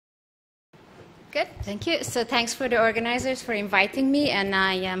Good, thank you. So thanks for the organizers for inviting me, and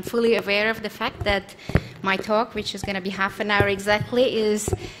I am fully aware of the fact that my talk, which is going to be half an hour exactly,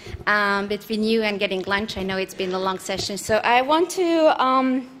 is between you and getting lunch. I know it's been a long session. So I want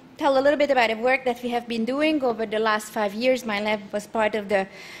to tell a little bit about the work that we have been doing over the last 5 years. My lab was part of the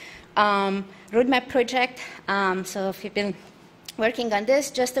roadmap project. So we've been working on this.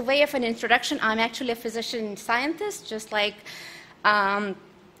 Just a way of an introduction, I'm actually a physician scientist, just like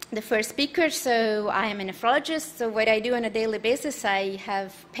the first speaker. So I am a nephrologist. So what I do on a daily basis, I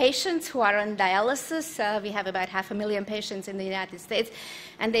have patients who are on dialysis. We have about 500,000 patients in the United States,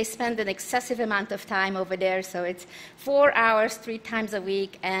 and they spend an excessive amount of time over there. So it's 4 hours, 3 times a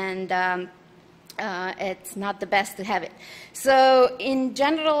week, and it's not the best to have it. So in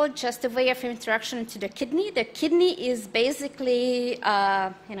general, just a way of introduction to the kidney. The kidney is basically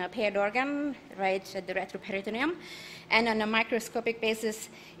a paired organ, right, at the retroperitoneum. And on a microscopic basis,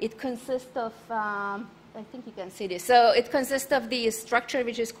 it consists of, I think you can see this. So it consists of the structure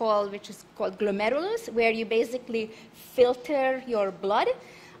which is called glomerulus, where you basically filter your blood.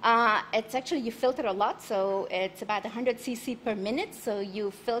 It's actually, you filter a lot, so it's about 100 cc per minute. So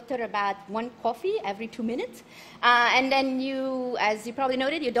you filter about 1 coffee every 2 minutes. And then you, as you probably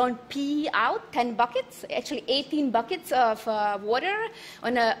noted, you don't pee out 10 buckets, actually 18 buckets of water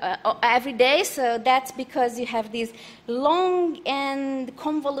on every day. So that's because you have these long and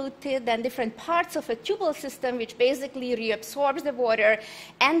convoluted and different parts of a tubal system which basically reabsorbs the water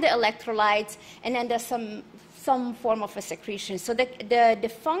and the electrolytes, and then there's some form of a secretion. So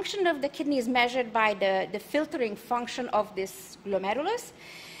the function of the kidney is measured by the filtering function of this glomerulus.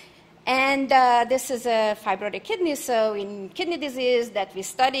 And this is a fibrotic kidney. So in kidney disease that we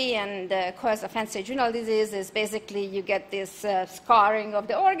study, and the cause of end-stage renal disease is basically you get this scarring of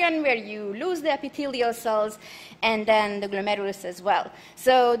the organ where you lose the epithelial cells and then the glomerulus as well.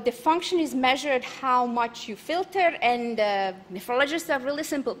 So the function is measured how much you filter, and nephrologists are really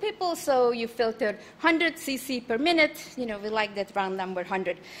simple people, so you filter 100 cc per minute. We like that round number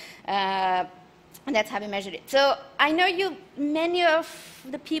 100. And that's how we measured it. So I know many of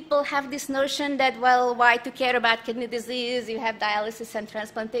the people have this notion that, well, why to care about kidney disease? You have dialysis and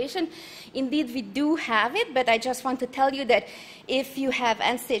transplantation. Indeed, we do have it, but I just want to tell you that if you have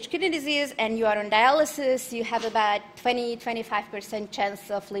end-stage kidney disease and you are on dialysis, you have about 20-25%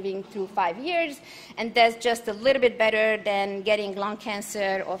 chance of living through 5 years, and that's just a little bit better than getting lung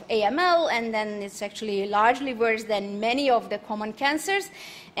cancer or AML, and then it's actually largely worse than many of the common cancers.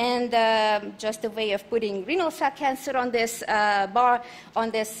 And just a way of putting renal cell cancer on this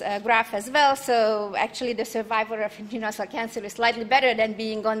graph as well. So actually the survival of renal cell cancer is slightly better than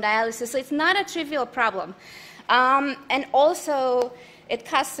being on dialysis. So it's not a trivial problem. And also it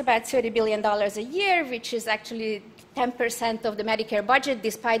costs about $30 billion a year, which is actually 10% of the Medicare budget,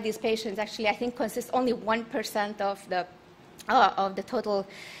 despite these patients actually, I think, consist only 1% of the total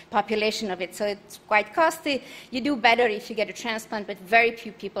population of it. So it's quite costly. You do better if you get a transplant, but very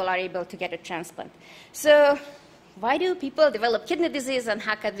few people are able to get a transplant. So why do people develop kidney disease, and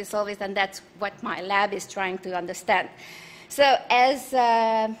how can we solve it? And that's what my lab is trying to understand. So as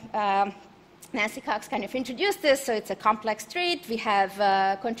Nancy Cox kind of introduced this, so it's a complex trait. We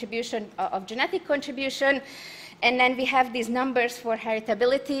have contribution of genetic contribution. And then we have these numbers for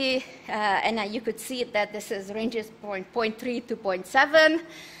heritability, and you could see that this ranges 0.3 to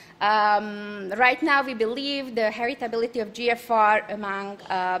 0.7. Right now, we believe the heritability of GFR among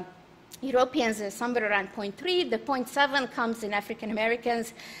Europeans is somewhere around 0.3. The 0.7 comes in African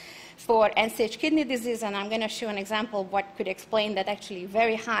Americans for end-stage kidney disease, and I'm going to show an example of what could explain that actually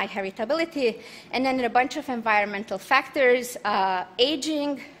very high heritability. And then a bunch of environmental factors,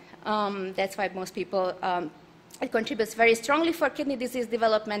 aging, that's why most people it contributes very strongly for kidney disease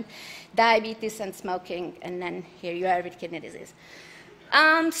development, diabetes, and smoking. And then here you are with kidney disease.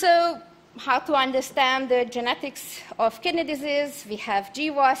 So how to understand the genetics of kidney disease? We have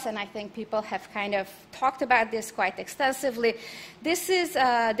GWAS, and I think people have kind of talked about this quite extensively. This is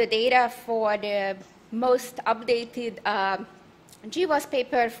the data for the most updated GWAS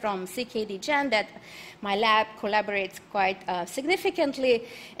paper from CKD-Gen that my lab collaborates quite significantly,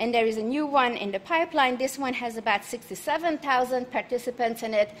 and there is a new one in the pipeline. This one has about 67,000 participants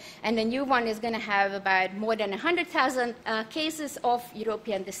in it, and the new one is going to have about more than 100,000 cases of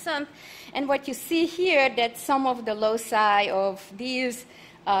European descent. And what you see here, that some of the loci of these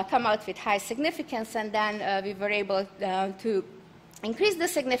come out with high significance, and then we were able to increase the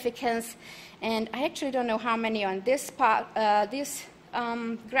significance. And I actually don't know how many on this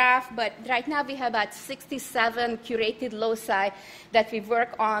graph, but right now we have about 67 curated loci that we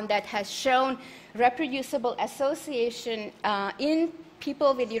work on that has shown reproducible association in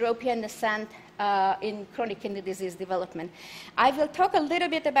people with European descent in chronic kidney disease development. I will talk a little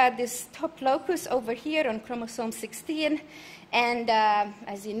bit about this top locus over here on chromosome 16. And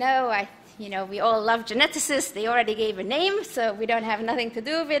as you know, we all love geneticists. They already gave a name, so we don't have nothing to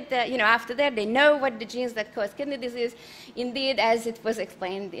do with, after that, they know what the genes that cause kidney disease. Indeed, as it was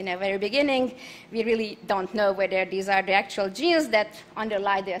explained in the very beginning, we really don't know whether these are the actual genes that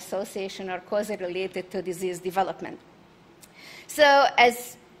underlie the association or causally related to disease development. So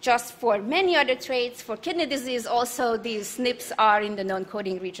as just for many other traits, for kidney disease also, these SNPs are in the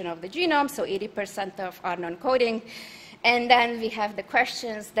non-coding region of the genome, so 80% are non-coding. And then we have the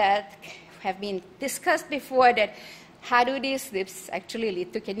questions that have been discussed before, that how do these SNPs actually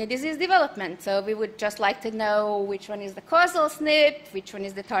lead to kidney disease development? So we would just like to know which one is the causal SNP, which one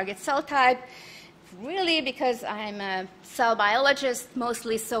is the target cell type. Really, because I'm a cell biologist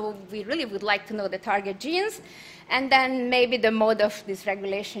mostly, so we really would like to know the target genes. And then maybe the mode of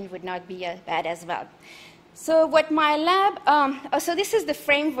dysregulation would not be bad as well. So what my lab, so this is the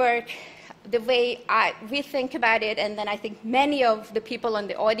framework, the way we think about it, and then I think many of the people on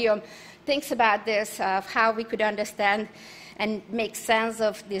the audium thinks about this, of how we could understand and make sense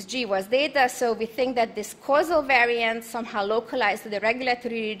of this GWAS data. So we think that this causal variant somehow localized to the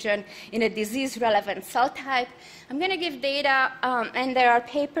regulatory region in a disease-relevant cell type. I'm going to give data, and there are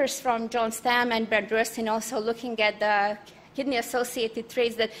papers from John Stamm and Brent Röstin also looking at the kidney-associated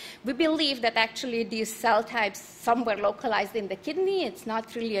traits that we believe that actually these cell types somewhere localized in the kidney. It's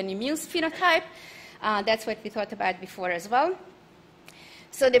not really an immune phenotype. That's what we thought about before as well.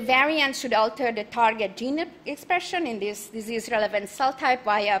 So the variant should alter the target gene expression in this disease-relevant cell type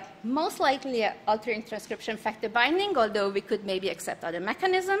via most likely altering transcription factor binding, although we could maybe accept other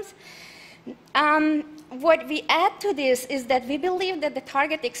mechanisms. What we add to this is that we believe that the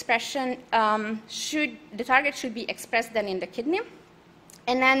target expression should be expressed then in the kidney.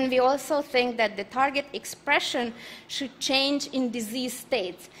 And then we also think that the target expression should change in disease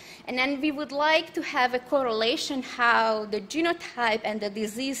states. And then we would like to have a correlation how the genotype and the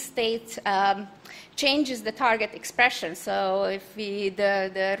disease state changes the target expression. So if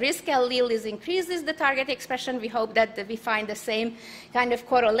the risk allele increases the target expression, we hope that we find the same kind of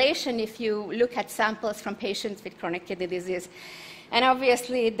correlation if you look at samples from patients with chronic kidney disease. And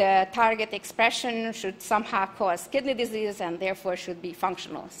obviously, the target expression should somehow cause kidney disease and therefore should be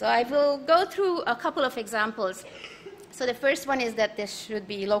functional. So I will go through a couple of examples. So the first one is that this should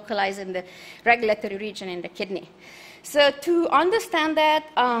be localized in the regulatory region in the kidney. So to understand that,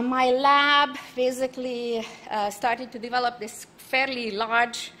 my lab basically started to develop this fairly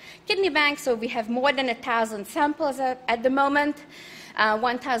large kidney bank. So we have more than 1,000 samples at the moment.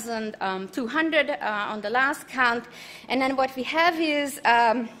 1,200 on the last count. And then what we have is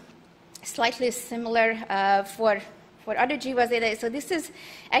slightly similar for other GWAS data. So this is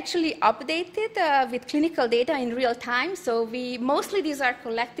actually updated with clinical data in real time. So mostly these are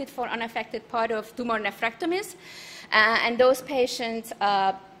collected for unaffected part of tumor nephrectomies. And those patients,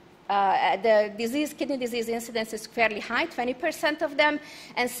 the kidney disease incidence is fairly high, 20% of them.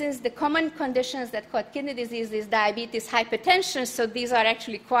 And since the common conditions that cause kidney disease is diabetes, hypertension, so these are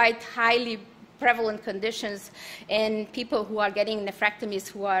actually quite highly prevalent conditions in people who are getting nephrectomies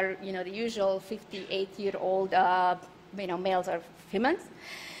who are, the usual 58-year-old, males or females.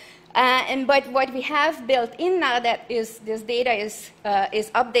 But what we have built in now that is this data is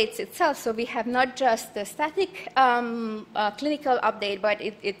updates itself. So we have not just the static clinical update, but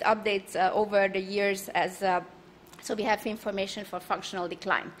it updates over the years as so we have information for functional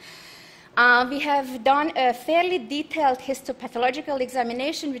decline. We have done a fairly detailed histopathological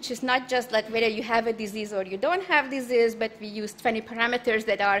examination, which is not just like whether you have a disease or you don't have disease, but we use 20 parameters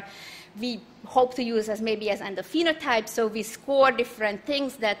that we hope to use as maybe as endophenotypes. So we score different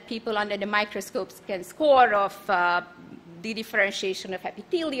things that people under the microscopes can score of the differentiation of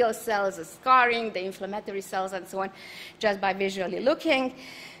epithelial cells, the scarring, the inflammatory cells, and so on, just by visually looking.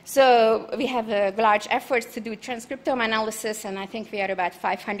 So we have large efforts to do transcriptome analysis, and I think we are about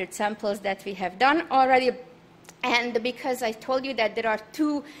 500 samples that we have done already. And because I told you that there are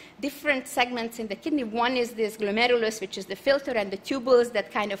two different segments in the kidney, one is this glomerulus, which is the filter, and the tubules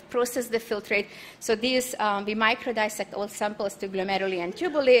that kind of process the filtrate. So these, we microdissect all samples to glomeruli and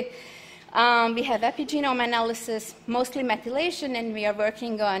tubuli. We have epigenome analysis, mostly methylation, and we are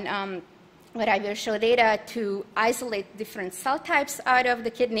working on where I will show data to isolate different cell types out of the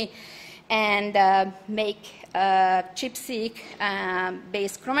kidney and make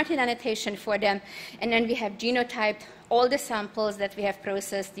ChIP-seq-based chromatin annotation for them. And then we have genotyped all the samples that we have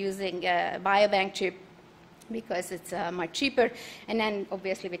processed using biobank chip because it's much cheaper. And then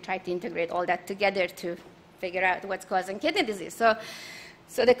obviously we try to integrate all that together to figure out what's causing kidney disease. So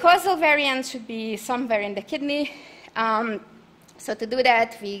the causal variant should be somewhere in the kidney. So to do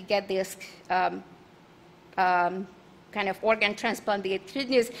that, we get this kind of organ transplanted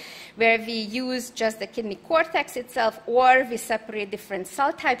kidneys where we use just the kidney cortex itself, or we separate different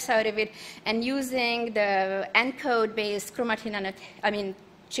cell types out of it, and using the ENCODE-based chromatin,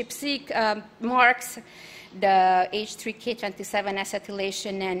 ChIP-seq marks, the H3K27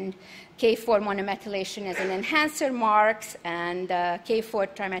 acetylation and K4 monomethylation as an enhancer marks, and K4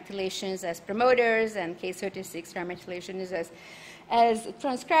 trimethylations as promoters, and K36 trimethylations as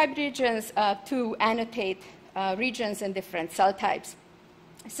transcribed regions to annotate regions in different cell types.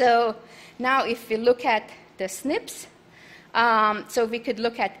 So now if we look at the SNPs, so we could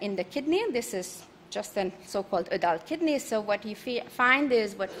look at in the kidney. This is just a so-called adult kidney. So what you find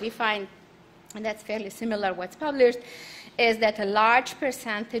is, what we find, and that's fairly similar what's published, is that a large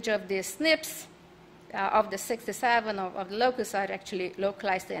percentage of these SNPs, of the 6 to 7 of the locus, are actually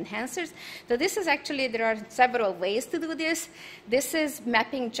localized to enhancers. So this is actually, there are several ways to do this. This is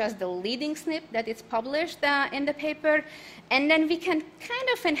mapping just the leading SNP that is published in the paper. And then we can kind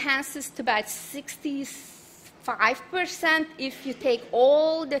of enhance this to about 65% if you take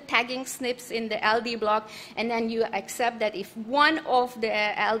all the tagging SNPs in the LD block, and then you accept that if one of the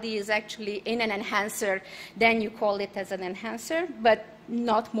LD is actually in an enhancer, then you call it as an enhancer, but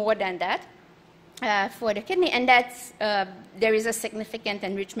not more than that. For the kidney, and that's, there is a significant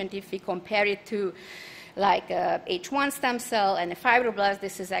enrichment if we compare it to like H1 stem cell and a fibroblast.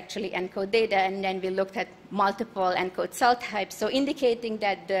 This is actually ENCODE data, and then we looked at multiple ENCODE cell types, so indicating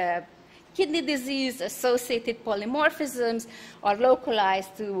that the kidney disease-associated polymorphisms are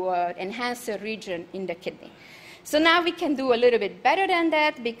localized to enhancer region in the kidney. So now we can do a little bit better than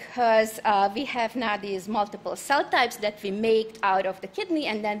that, because we have now these multiple cell types that we make out of the kidney,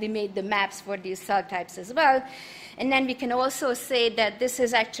 and then we made the maps for these cell types as well. And then we can also say that this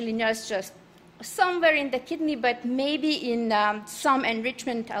is actually not just somewhere in the kidney, but maybe in some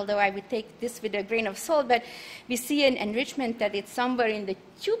enrichment, although I would take this with a grain of salt, but we see an enrichment that it's somewhere in the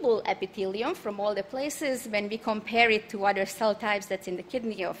tubule epithelium from all the places when we compare it to other cell types that's in the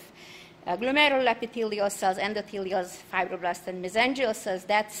kidney of glomerular epithelial cells, endothelials, fibroblasts, and mesangial cells.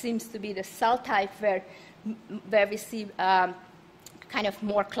 That seems to be the cell type where we see kind of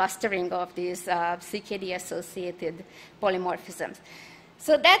more clustering of these CKD-associated polymorphisms.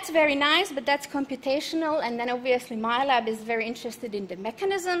 So that's very nice, but that's computational, and then obviously my lab is very interested in the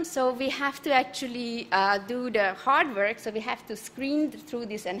mechanism, so we have to actually do the hard work, so we have to screen through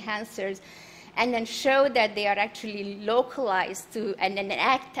these enhancers and then show that they are actually localized to, and then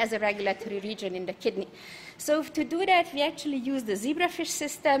act as a regulatory region in the kidney. So to do that, we actually use the zebrafish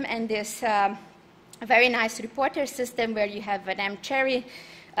system and this very nice reporter system where you have an M. cherry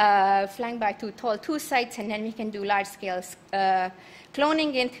flanked by 2 tall 2 sites, and then we can do large-scale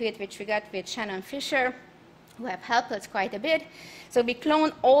cloning into it, which we got with Shannon Fisher, who have helped us quite a bit. So we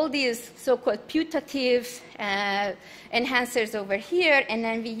clone all these so-called putative enhancers over here, and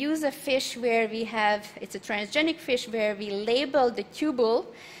then we use a fish where we have, it's a transgenic fish where we label the tubule.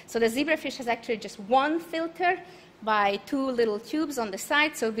 So the zebrafish has actually just one filter by 2 little tubes on the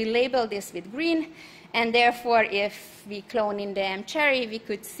side, so we label this with green, and therefore if we clone in the M. cherry, we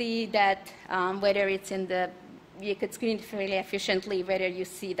could see that whether it's in the, you could screen fairly efficiently whether you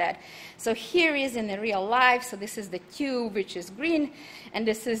see that. So here is in the real life, so this is the tube, which is green, and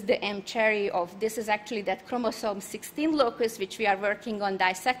this is the M. cherry of, this is actually that chromosome 16 locus, which we are working on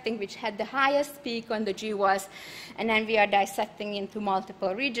dissecting, which had the highest peak on the GWAS, and then we are dissecting into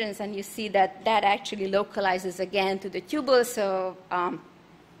multiple regions, and you see that that actually localizes again to the tubule, so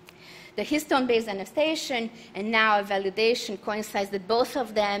the histone-based annotation and now a validation coincides that both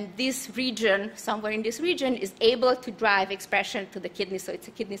of them, this region, somewhere in this region, is able to drive expression to the kidney, so it's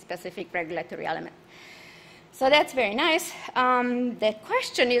a kidney-specific regulatory element. So that's very nice. The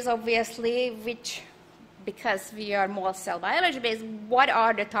question is obviously which, because we are more cell biology-based, what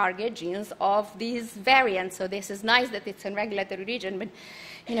are the target genes of these variants? So this is nice that it's a regulatory region, but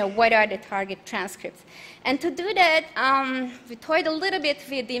what are the target transcripts? And to do that, we toyed a little bit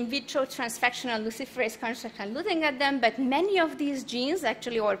with in vitro transfectional luciferase construct and looking at them, but many of these genes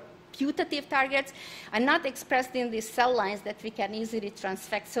actually, or putative targets, are not expressed in these cell lines that we can easily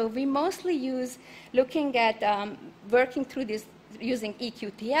transfect. So we mostly use looking at working through this using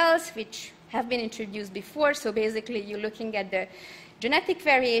EQTLs, which have been introduced before. So basically, you're looking at the genetic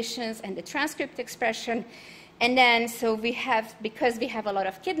variations and the transcript expression. And then, so we have, because we have a lot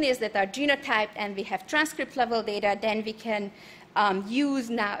of kidneys that are genotyped and we have transcript level data, then we can use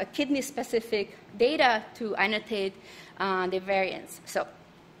now a kidney-specific data to annotate the variants. So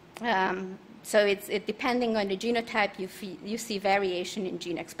so it's depending on the genotype, you see variation in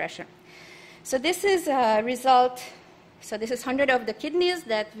gene expression. So this is a result. So this is 100 of the kidneys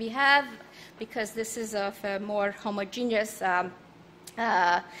that we have, because this is of a more homogeneous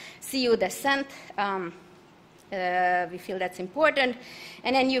CU descent. We feel that's important.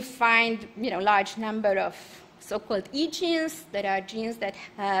 And then you find, large number of so-called E genes, that are genes that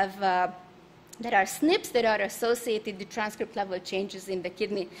have that are SNPs that are associated with transcript level changes in the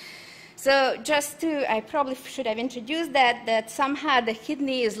kidney. So I probably should have introduced that somehow the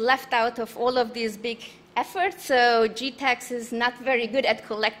kidney is left out of all of these big efforts. So GTEx is not very good at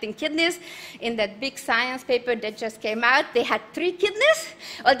collecting kidneys. In that big science paper that just came out, they had 3 kidneys,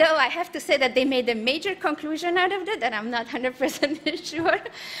 although I have to say that they made a major conclusion out of that, and I'm not 100% sure.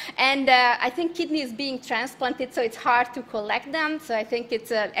 And I think kidney is being transplanted, so it's hard to collect them. So I think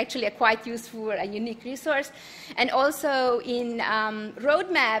it's actually a quite useful, a unique resource. And also in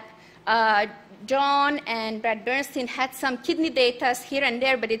Roadmap, John and Brad Bernstein had some kidney data here and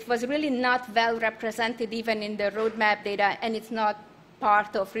there, but it was really not well represented even in the Roadmap data, and it's not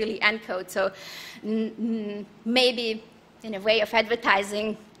part of really ENCODE. So maybe in a way of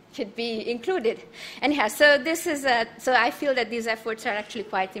advertising should be included. Anyhow, so this is so I feel that these efforts are actually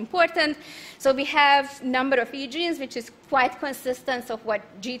quite important. So we have number of E genes, which is quite consistent of what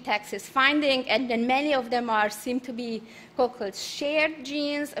GTEx is finding, and then many of them seem to be called shared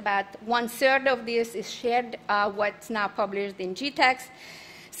genes. About 1/3 of this is shared, what's now published in GTEx.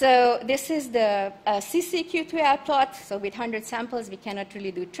 So this is the CCQ2L plot. So with 100 samples, we cannot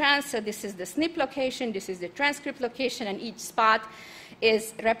really do trans. So this is the SNP location, this is the transcript location, and each spot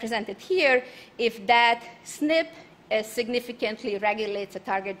is represented here if that SNP significantly regulates a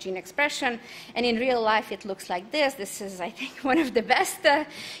target gene expression. And in real life, it looks like this. This is, I think, one of the best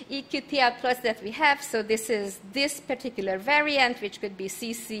EQTL plots that we have. So this is this particular variant, which could be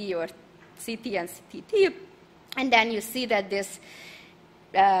CC or CT and CTT. And then you see that this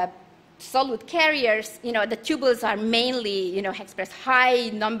solute carriers, the tubules are mainly, express high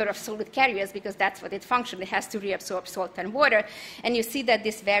number of solute carriers because that's what it functions. It has to reabsorb salt and water. And you see that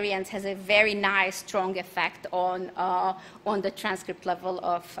this variant has a very nice, strong effect on the transcript level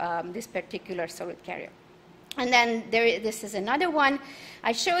of this particular solute carrier. And then this is another one.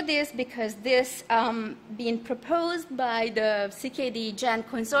 I show this because this being proposed by the CKD-GEN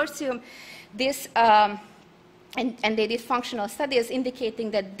consortium, this and they did functional studies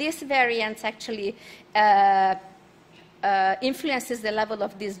indicating that this variant actually influences the level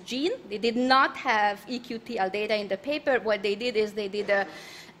of this gene. They did not have EQTL data in the paper. What they did is they did a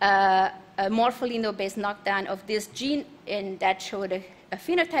morpholino-based knockdown of this gene, and that showed a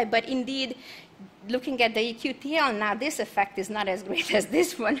phenotype. But indeed, looking at the EQTL, now this effect is not as great as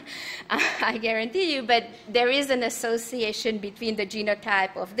this one, I guarantee you, but there is an association between the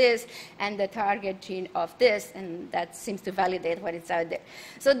genotype of this and the target gene of this, and that seems to validate what is out there.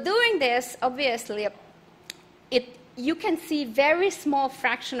 So doing this, obviously, you can see very small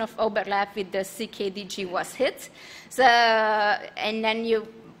fraction of overlap with the CKD-GWAS hits. So, and then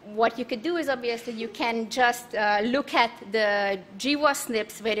what you could do is obviously you can just look at the GWAS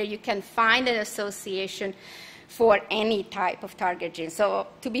SNPs, whether you can find an association for any type of target gene. So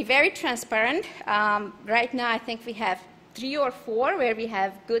to be very transparent, right now I think we have 3 or 4 where we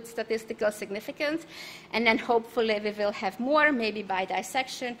have good statistical significance, and then hopefully we will have more, maybe by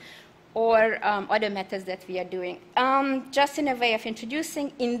dissection or other methods that we are doing. Just in a way of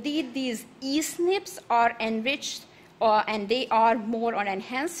introducing, indeed these E-SNPs are enriched and they are more on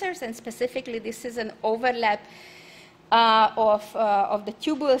enhancers, and specifically this is an overlap of the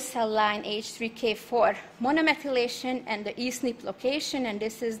tubule cell line H3K4 monomethylation and the E-SNP location, and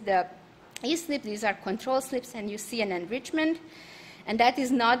this is the E-SNP. These are control SNPs, and you see an enrichment. And that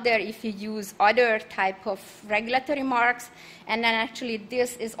is not there if you use other type of regulatory marks. And then actually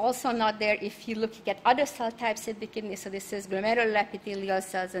this is also not there if you look at other cell types in the kidney. So this is glomerular epithelial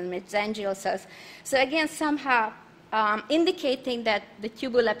cells and mesangial cells. So again, somehow indicating that the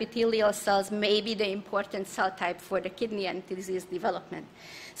tubule epithelial cells may be the important cell type for the kidney and disease development.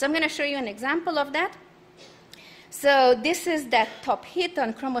 So I'm going to show you an example of that. So this is that top hit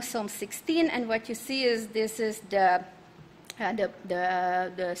on chromosome 16, and what you see is this is the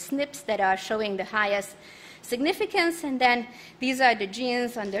SNPs that are showing the highest significance, and then these are the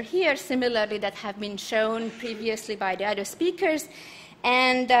genes under here, similarly that have been shown previously by the other speakers.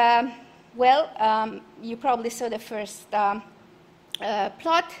 And you probably saw the first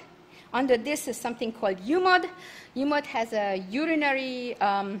plot. Under this is something called UMOD. UMOD has a urinary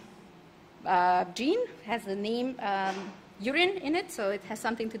gene, has the name urine in it, so it has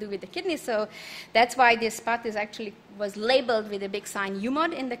something to do with the kidney. So that's why this spot was labeled with a big sign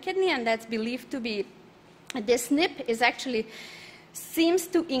ENCODE in the kidney, and that's believed to be, this SNP is actually seems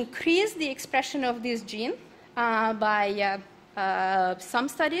to increase the expression of this gene by some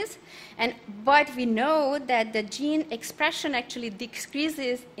studies, but we know that the gene expression actually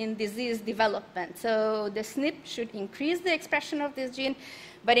decreases in disease development. So the SNP should increase the expression of this gene,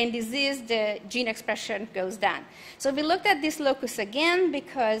 but in disease, the gene expression goes down. So we looked at this locus again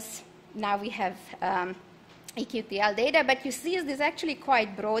because now we have EQTL data, but you see this is actually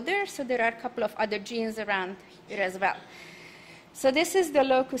quite broader, so there are a couple of other genes around here as well. So this is the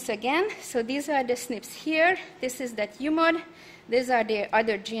locus again. So these are the SNPs here. This is that ENCODE. These are the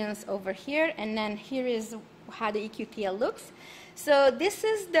other genes over here, and then here is how the EQTL looks. So this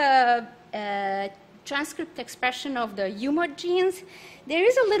is the transcript expression of the ENCODE genes. There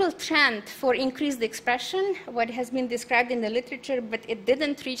is a little trend for increased expression, what has been described in the literature, but it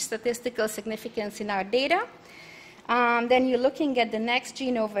didn't reach statistical significance in our data. Then you're looking at the next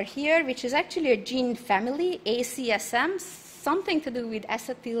gene over here, which is actually a gene family, ACSM, something to do with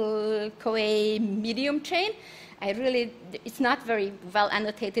acetyl-CoA medium chain. It's not very well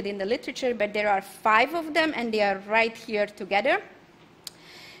annotated in the literature, but there are 5 of them, and they are right here together.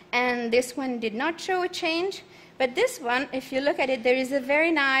 And this one did not show a change. But this one, if you look at it, there is a very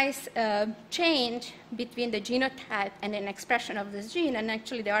nice change between the genotype and an expression of this gene. And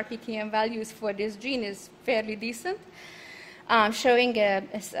actually, the RPTM values for this gene is fairly decent, showing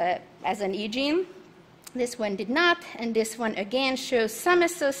as an E gene. This one did not. And this one, again, shows some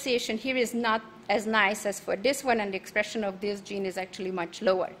association. Here is not as nice as for this one, and the expression of this gene is actually much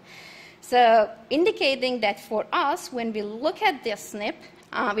lower. So indicating that for us, when we look at this SNP,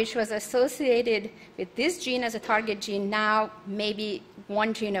 which was associated with this gene as a target gene, now maybe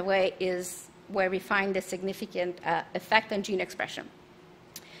one gene away is where we find the significant effect on gene expression.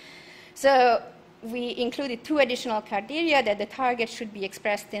 So we included 2 additional criteria, that the target should be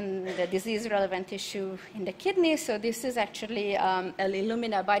expressed in the disease-relevant tissue in the kidney. So this is actually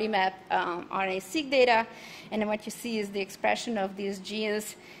Illumina body map RNA-seq data. And then what you see is the expression of these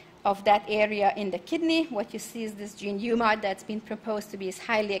genes of that area in the kidney. What you see is this gene UMAD that's been proposed to be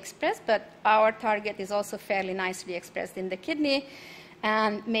highly expressed, but our target is also fairly nicely expressed in the kidney,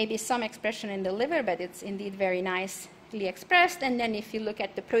 and maybe some expression in the liver, but it's indeed very nicely expressed. And then if you look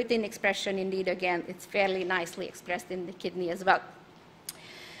at the protein expression, indeed, again, it's fairly nicely expressed in the kidney as well.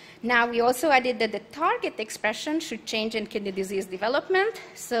 Now, we also added that the target expression should change in kidney disease development.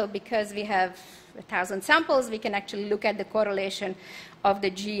 So because we have 1,000 samples, we can actually look at the correlation of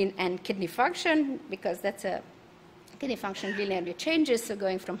the gene and kidney function, because that's a kidney function linearly changes. So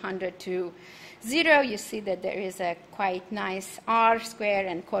going from 100 to 0, you see that there is a quite nice R square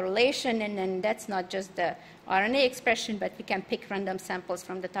and correlation. And then that's not just the RNA expression, but we can pick random samples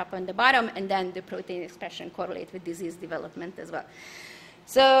from the top and the bottom, and then the protein expression correlate with disease development as well.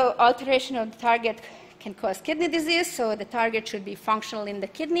 So alteration of the target can cause kidney disease, so the target should be functional in the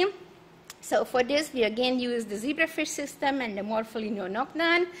kidney. So for this, we again use the zebrafish system and the morpholino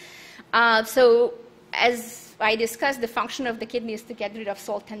knockdown. So as I discussed, the function of the kidney is to get rid of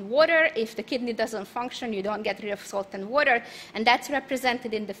salt and water. If the kidney doesn't function, you don't get rid of salt and water. And that's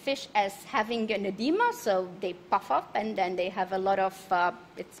represented in the fish as having an edema. So they puff up, and then they have a lot of,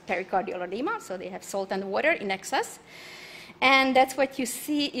 it's pericardial edema. So they have salt and water in excess. And that's what you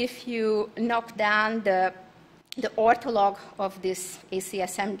see if you knock down the ortholog of this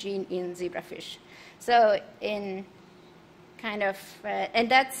ACSM gene in zebrafish. So in kind of,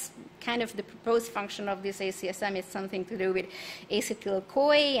 and that's kind of the proposed function of this ACSM is something to do with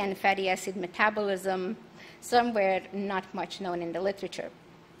acetyl-CoA and fatty acid metabolism, somewhere not much known in the literature.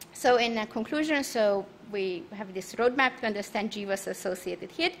 So in conclusion, so we have this roadmap to understand GWAS-associated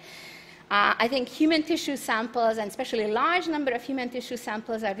hit. I think human tissue samples, and especially a large number of human tissue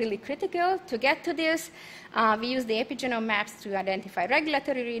samples, are really critical to get to this. We use the epigenome maps to identify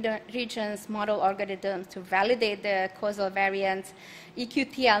regulatory regions, model algorithms to validate the causal variants,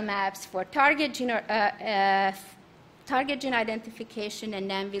 EQTL maps for target gene identification, and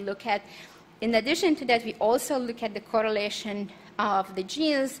then we look at, in addition to that, we also look at the correlation of the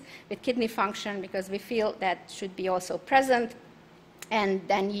genes with kidney function, because we feel that should be also present, and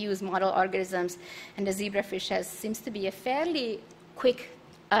then use model algorithms. And the zebrafish seems to be a fairly quick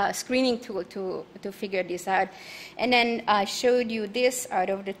screening tool to figure this out. And then I showed you this out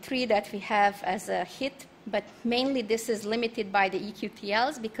of the 3 that we have as a hit, but mainly this is limited by the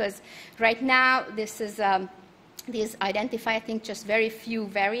EQTLs, because right now this is these identify, I think, just very few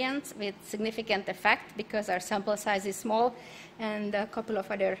variants with significant effect because our sample size is small, and a couple of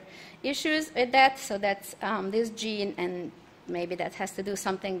other issues with that. So that's this gene, and maybe that has to do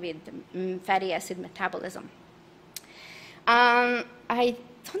something with fatty acid metabolism. I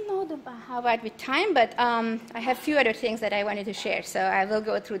don't know how about with time, but I have a few other things that I wanted to share, so I will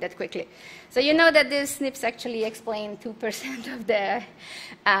go through that quickly. So you know that these SNPs actually explain 2% of the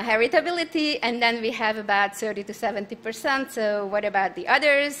heritability, and then we have about 30 to 70%. So what about the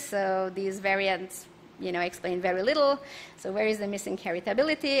others? So these variants, explain very little. So where is the missing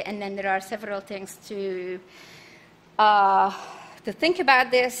heritability? And then there are several things to think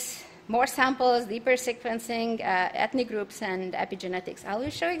about this. More samples, deeper sequencing, ethnic groups, and epigenetics. I will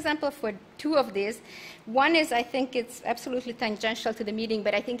show an example for two of these. One is, I think it's absolutely tangential to the meeting,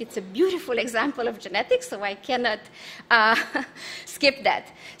 but I think it's a beautiful example of genetics, so I cannot skip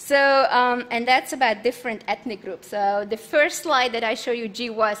that. So, and that's about different ethnic groups. So the first slide that I show you,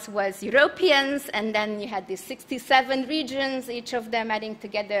 GWAS, was Europeans, and then you had these 67 regions, each of them adding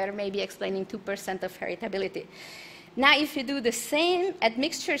together, maybe explaining 2% of heritability. Now, if you do the same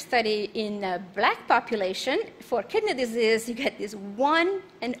admixture study in a black population for kidney disease, you get this one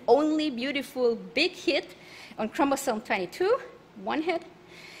and only beautiful big hit on chromosome 22, one hit.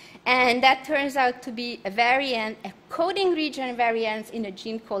 And that turns out to be a variant, a coding region variant in a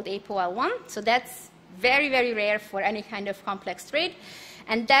gene called APOL1. So that's very, very rare for any kind of complex trait.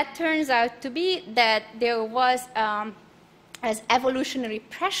 And that turns out to be that there was as evolutionary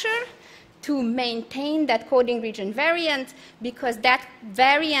pressure to maintain that coding region variant, because that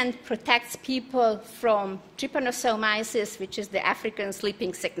variant protects people from trypanosomiasis, which is the African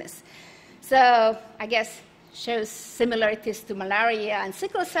sleeping sickness. So I guess shows similarities to malaria and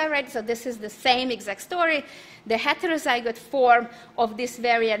sickle cell, right? So this is the same exact story. The heterozygote form of this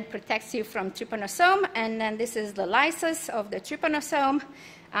variant protects you from trypanosome, and then this is the lysis of the trypanosome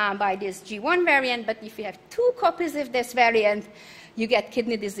by this G1 variant. But if you have two copies of this variant, you get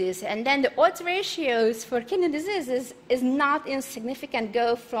kidney disease. And then the odds ratios for kidney disease is not insignificant,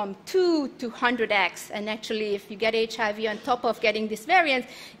 go from 2 to 100x. And actually, if you get HIV on top of getting this variant,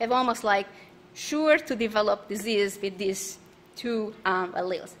 you have almost like sure to develop disease with these two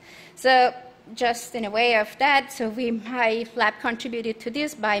alleles. So just in a way of that, so my lab contributed to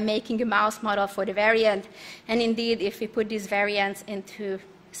this by making a mouse model for the variant. And indeed, if we put these variants into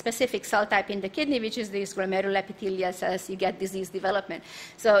specific cell type in the kidney, which is these glomeruloepithelial cells, you get disease development.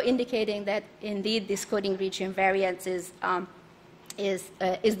 So indicating that indeed this coding region variant is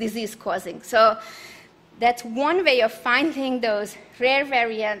disease causing. So that's one way of finding those rare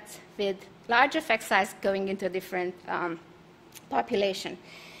variants with large effect size going into a different population.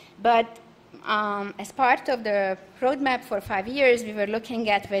 But as part of the roadmap for 5 years, we were looking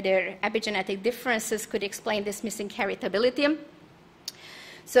at whether epigenetic differences could explain this missing heritability.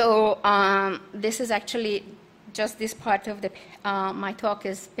 So this is actually just this part of my talk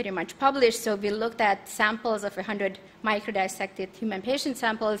is pretty much published. So we looked at samples of 100 microdissected human patient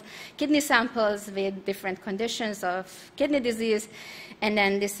samples, kidney samples with different conditions of kidney disease. And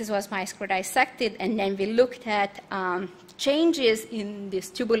then this was microdissected. And then we looked at changes in these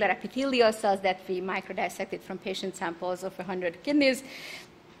tubular epithelial cells that we microdissected from patient samples of 100 kidneys.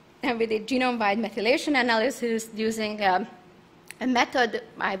 And we did genome-wide methylation analysis using a method,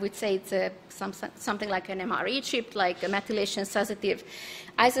 I would say it's something like an MRE chip, like a methylation-sensitive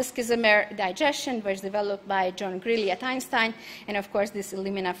isoschizmer digestion, was developed by John Greeley at Einstein, and of course this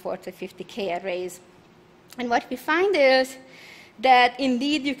Illumina 4050K arrays. And what we find is that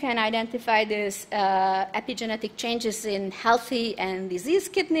indeed you can identify these epigenetic changes in healthy and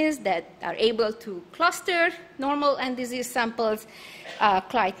diseased kidneys that are able to cluster normal and diseased samples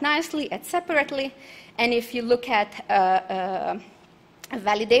quite nicely and separately. And if you look at a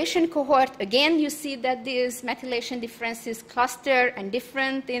validation cohort, again, you see that these methylation differences cluster and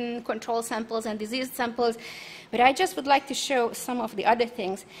different in control samples and diseased samples. But I just would like to show some of the other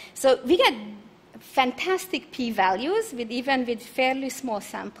things. So we get fantastic p-values even with fairly small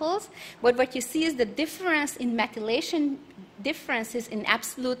samples. But what you see is the difference in methylation differences in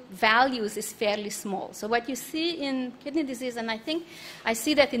absolute values is fairly small. So what you see in kidney disease, and I think I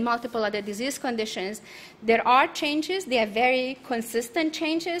see that in multiple other disease conditions, there are changes. They are very consistent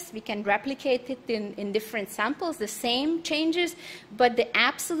changes. We can replicate it in different samples, the same changes, but the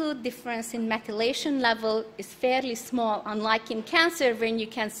absolute difference in methylation level is fairly small, unlike in cancer when you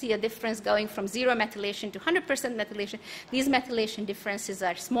can see a difference going from 0 methylation to 100% methylation. These methylation differences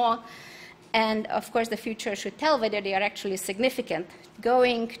are small. And, of course, the future should tell whether they are actually significant.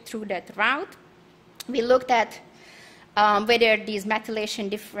 Going through that route, we looked at whether these methylation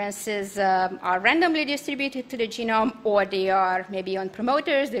differences are randomly distributed to the genome or they are maybe on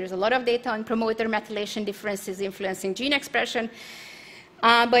promoters. There is a lot of data on promoter methylation differences influencing gene expression.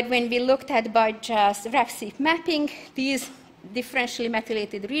 But when we looked at by just RefSeq mapping, these differentially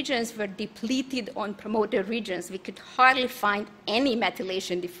methylated regions were depleted on promoter regions. We could hardly find any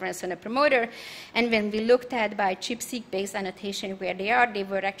methylation difference on a promoter. And when we looked at by ChIP-seq-based annotation where they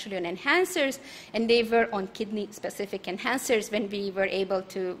were actually on enhancers, and they were on kidney-specific enhancers when we were able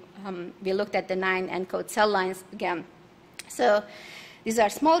to, we looked at the 9 ENCODE cell lines again. So these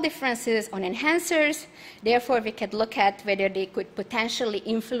are small differences on enhancers. Therefore, we could look at whether they could potentially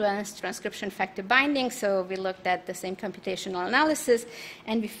influence transcription factor binding. So we looked at the same computational analysis,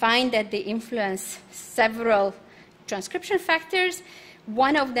 and we find that they influence several transcription factors.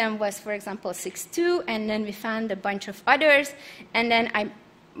 One of them was, for example, 6-2, and then we found a bunch of others. And then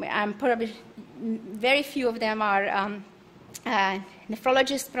I'm probably, very few of them are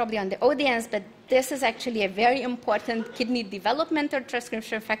nephrologists probably on the audience, but this is actually a very important kidney developmental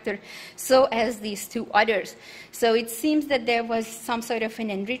transcription factor, so as these two others. So it seems that there was some sort of an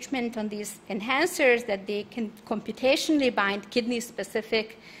enrichment on these enhancers that they can computationally bind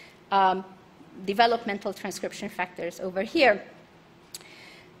kidney-specific developmental transcription factors over here.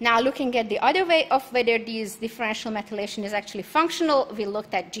 Now, looking at the other way of whether these differential methylation is actually functional, we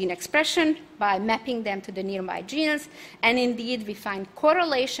looked at gene expression by mapping them to the nearby genes. And indeed, we find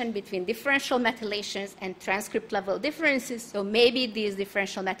correlation between differential methylations and transcript level differences. So maybe these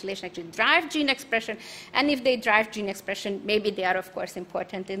differential methylation actually drive gene expression. And if they drive gene expression, maybe they are, of course,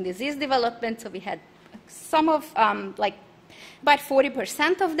 important in disease development. So we had some of, about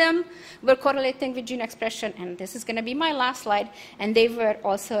 40% of them were correlating with gene expression, and this is going to be my last slide, and they were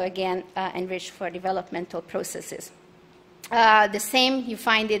also, again, enriched for developmental processes. The same, you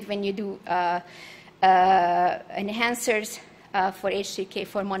find it when you do enhancers for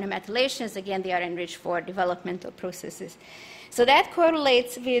H3K4 monomethylations. Again, they are enriched for developmental processes. So that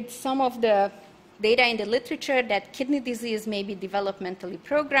correlates with some of the data in the literature that kidney disease may be developmentally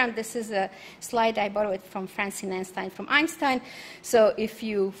programmed. This is a slide I borrowed from Francine Einstein from Einstein. So if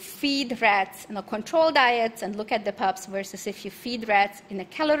you feed rats in a controlled diet and look at the pups versus if you feed rats in a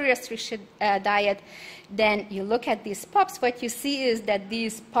calorie-restricted diet, then you look at these pups, what you see is that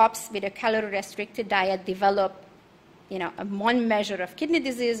these pups with a calorie-restricted diet develop one measure of kidney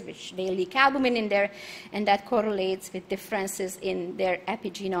disease, which they leak albumin in there, and that correlates with differences in their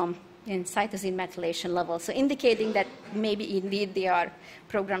epigenome in cytosine methylation level, so indicating that maybe indeed they are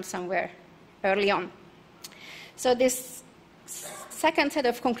programmed somewhere early on. So this second set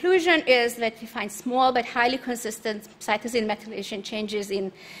of conclusion is that we find small but highly consistent cytosine methylation changes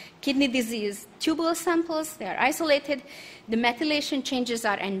in kidney disease tubule samples. They are isolated. The methylation changes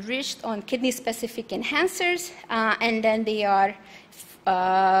are enriched on kidney-specific enhancers, and then they are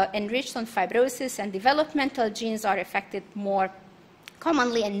enriched on fibrosis, and developmental genes are affected more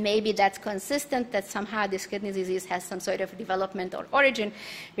commonly, and maybe that's consistent that somehow this kidney disease has some sort of developmental origin,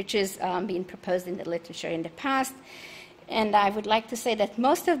 which is being proposed in the literature in the past. And I would like to say that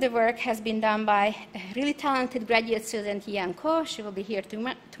most of the work has been done by a really talented graduate student, Yan Ko. She will be here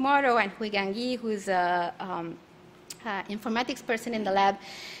tomorrow, and Huigang Yi, who's an informatics person in the lab.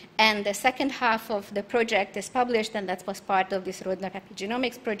 And the second half of the project is published, and that was part of this Roadmap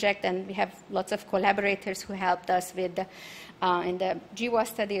Epigenomics project. And we have lots of collaborators who helped us with in the GWAS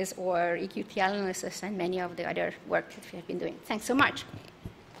studies or EQT analysis and many of the other work that we have been doing. Thanks so much.